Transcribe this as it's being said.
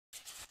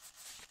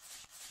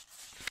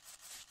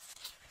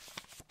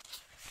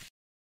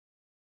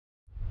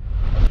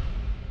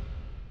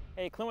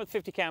Hey, Clint with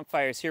 50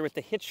 Campfires here with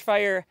the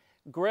HitchFire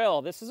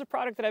Grill. This is a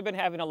product that I've been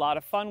having a lot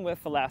of fun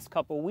with the last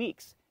couple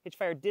weeks.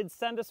 HitchFire did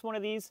send us one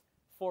of these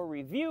for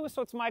review,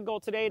 so it's my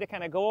goal today to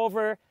kind of go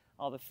over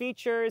all the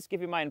features,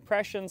 give you my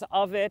impressions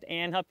of it,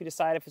 and help you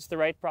decide if it's the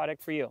right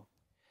product for you.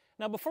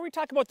 Now, before we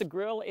talk about the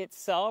grill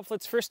itself,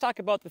 let's first talk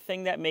about the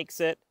thing that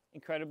makes it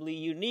incredibly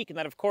unique, and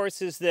that, of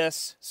course, is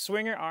this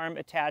swinger arm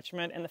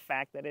attachment and the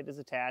fact that it is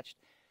attached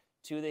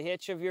to the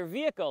hitch of your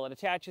vehicle. It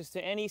attaches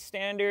to any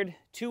standard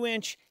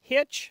 2-inch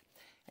hitch,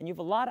 and you have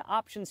a lot of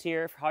options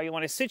here for how you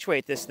want to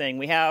situate this thing.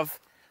 We have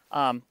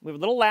a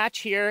little latch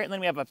here, and then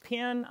we have a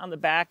pin on the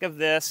back of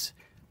this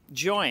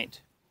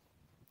joint.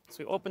 So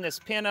we open this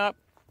pin up,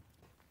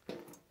 and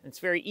it's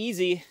very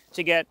easy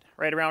to get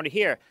right around to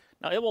here.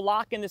 Now it will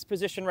lock in this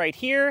position right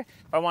here.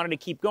 If I wanted to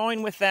keep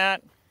going with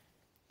that,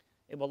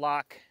 it will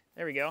lock,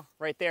 there we go,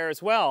 right there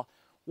as well.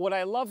 What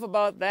I love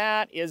about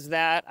that is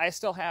that I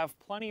still have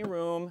plenty of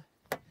room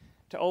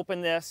to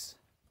open this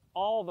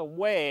all the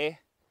way.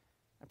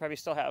 I probably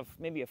still have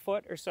maybe a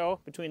foot or so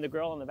between the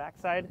grill and the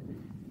backside.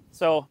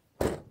 So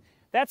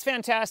that's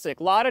fantastic.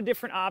 A lot of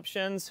different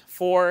options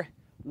for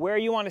where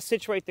you want to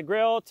situate the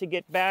grill to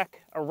get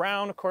back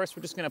around. Of course,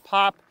 we're just going to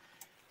pop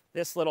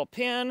this little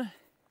pin,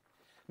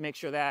 make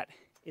sure that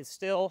is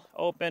still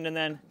open, and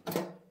then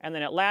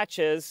it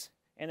latches,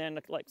 and then,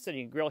 like I said,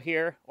 you can grill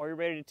here or you're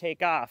ready to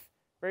take off.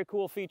 Very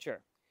cool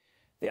feature.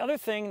 The other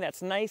thing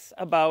that's nice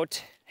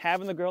about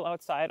having the grill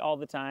outside all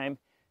the time,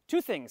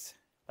 two things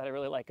that I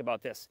really like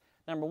about this.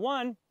 Number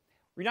one,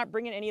 you're not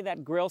bringing any of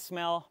that grill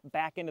smell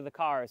back into the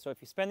car. So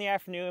if you spend the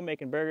afternoon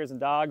making burgers and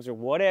dogs or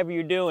whatever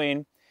you're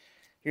doing,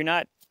 you're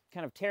not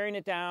kind of tearing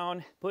it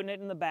down, putting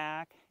it in the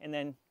back, and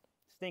then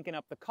stinking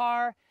up the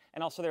car.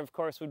 And also there, of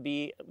course, would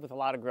be, with a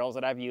lot of grills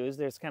that I've used,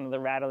 there's kind of the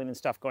rattling and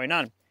stuff going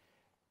on.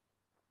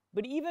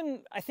 But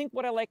I think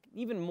what I like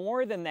even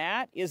more than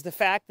that is the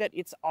fact that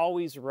it's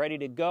always ready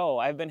to go.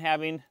 I've been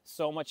having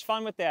so much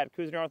fun with that,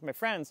 cruising around with my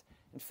friends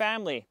and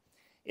family,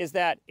 is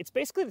that it's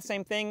basically the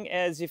same thing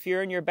as if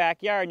you're in your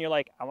backyard and you're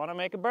like, I want to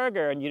make a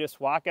burger, and you just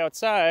walk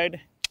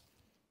outside,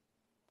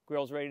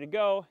 grill's ready to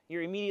go,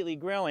 you're immediately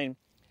grilling.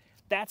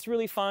 That's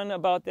really fun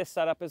about this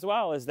setup as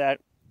well, is that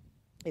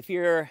if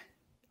you're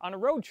on a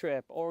road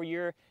trip or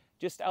you're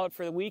just out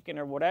for the weekend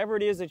or whatever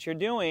it is that you're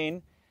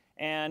doing,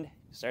 and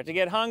start to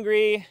get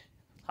hungry,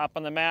 hop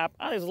on the map,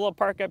 oh, there's a little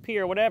park up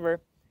here, whatever,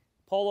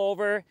 pull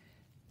over,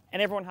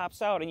 and everyone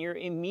hops out, and you're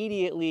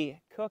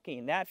immediately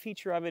cooking. That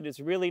feature of it is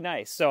really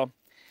nice. So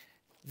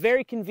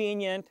very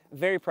convenient,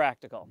 very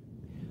practical.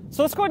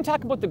 So let's go ahead and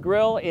talk about the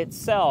grill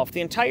itself.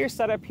 The entire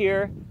setup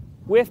here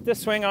with the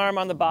swing arm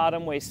on the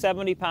bottom weighs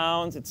 70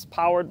 pounds. It's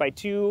powered by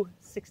two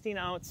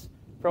 16-ounce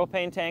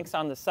propane tanks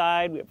on the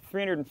side. We have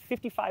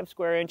 355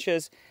 square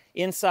inches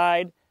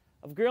inside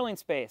of grilling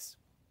space.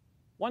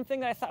 One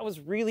thing that I thought was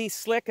really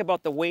slick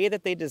about the way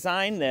that they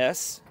designed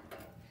this,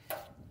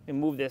 and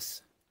move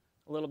this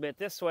a little bit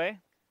this way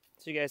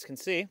so you guys can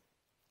see,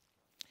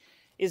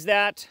 is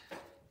that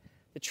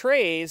the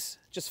trays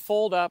just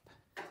fold up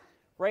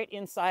right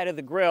inside of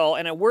the grill,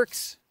 and it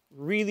works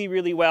really,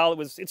 really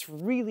well. It's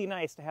really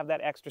nice to have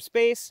that extra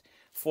space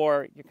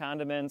for your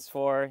condiments,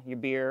 for your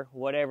beer,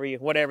 whatever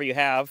you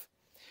have.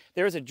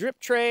 There is a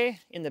drip tray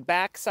in the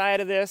back side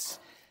of this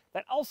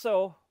that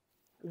also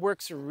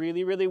works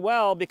really, really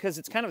well because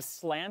it's kind of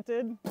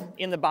slanted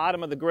in the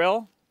bottom of the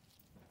grill.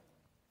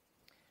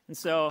 And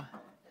so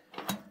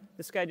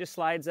this guy just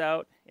slides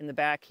out in the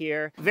back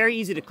here. Very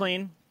easy to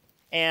clean.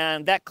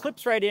 And that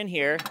clips right in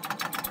here.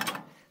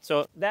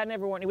 So that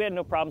we had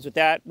no problems with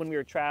that when we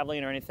were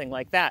traveling or anything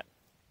like that.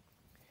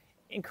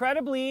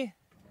 Incredibly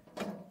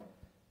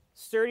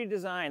sturdy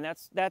design.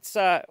 That's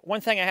one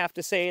thing I have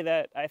to say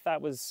that I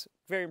thought was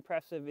very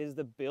impressive is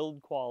the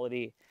build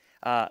quality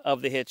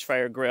of the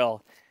HitchFire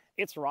Grill.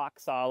 It's rock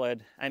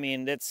solid. I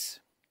mean, it's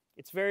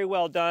very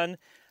well done.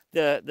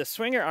 The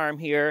swinger arm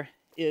here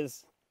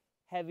is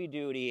heavy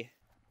duty.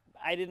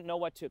 I didn't know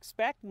what to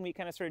expect when we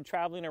kind of started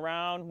traveling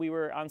around. We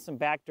were on some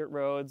back dirt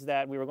roads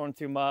that we were going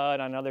through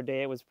mud. On another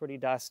day, it was pretty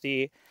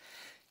dusty.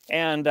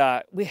 And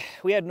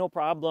we had no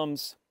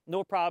problems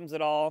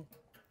at all.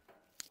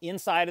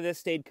 Inside of this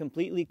stayed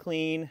completely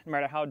clean, no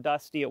matter how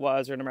dusty it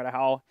was or no matter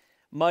how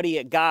muddy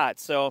it got.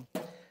 So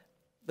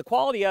the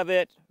quality of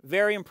it,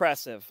 very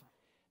impressive.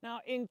 Now,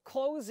 in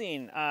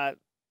closing,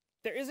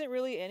 there isn't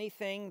really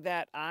anything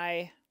that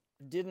I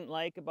didn't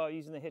like about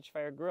using the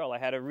HitchFire Grill. I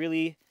had a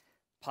really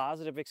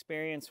positive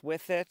experience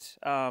with it.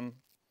 I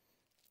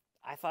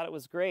thought it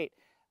was great.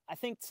 I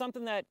think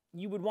something that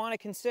you would want to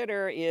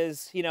consider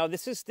is, you know,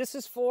 this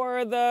is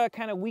for the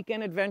kind of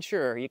weekend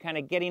adventurer. You're kind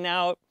of getting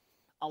out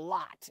a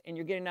lot, and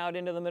you're getting out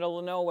into the middle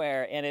of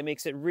nowhere, and it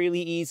makes it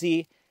really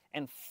easy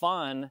and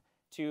fun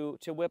to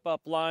whip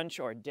up lunch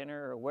or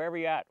dinner or wherever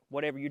you're at,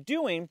 whatever you're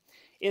doing,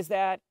 is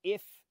that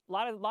if a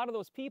lot of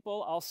those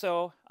people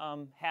also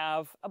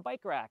have a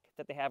bike rack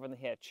that they have on the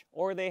hitch,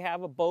 or they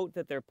have a boat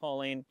that they're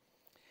pulling,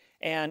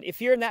 And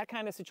if you're in that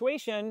kind of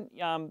situation,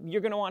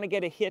 you're going to want to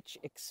get a hitch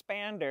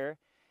expander.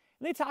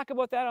 And they talk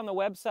about that on the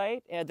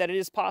website, that it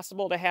is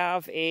possible to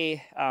have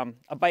a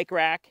bike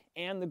rack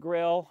and the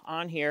grill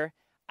on here.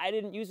 I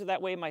didn't use it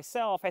that way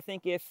myself. I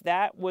think if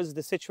that was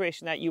the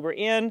situation that you were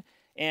in,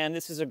 and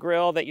this is a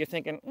grill that you're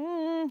thinking,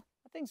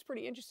 that thing's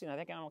pretty interesting, I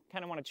think I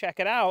kind of want to check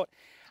it out,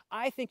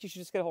 I think you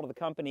should just get a hold of the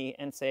company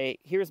and say,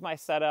 here's my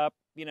setup,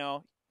 you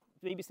know,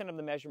 maybe send them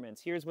the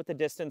measurements. Here's what the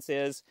distance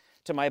is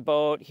to my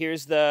boat.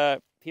 Here's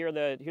the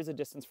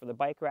distance for the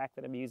bike rack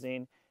that I'm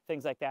using,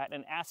 things like that,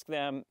 and ask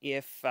them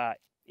if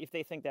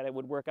they think that it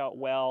would work out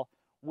well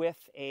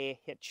with a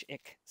hitch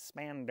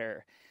expander.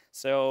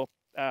 So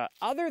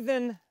other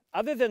than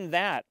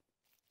that,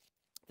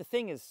 the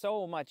thing is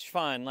so much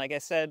fun. Like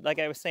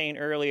I was saying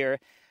earlier,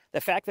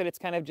 the fact that it's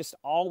kind of just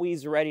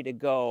always ready to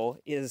go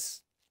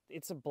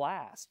it's a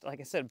blast.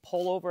 Like I said,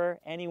 pull over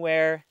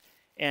anywhere,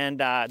 and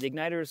the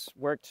igniters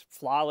worked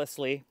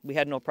flawlessly. We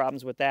had no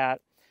problems with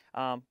that.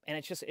 And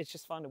it's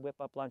just fun to whip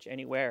up lunch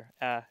anywhere,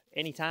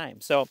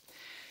 anytime. So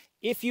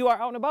if you are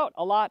out and about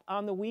a lot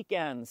on the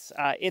weekends,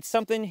 it's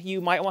something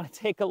you might want to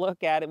take a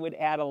look at. It would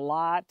add a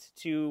lot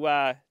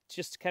to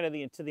just kind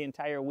of to the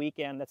entire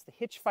weekend. That's the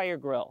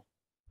HitchFire Grill.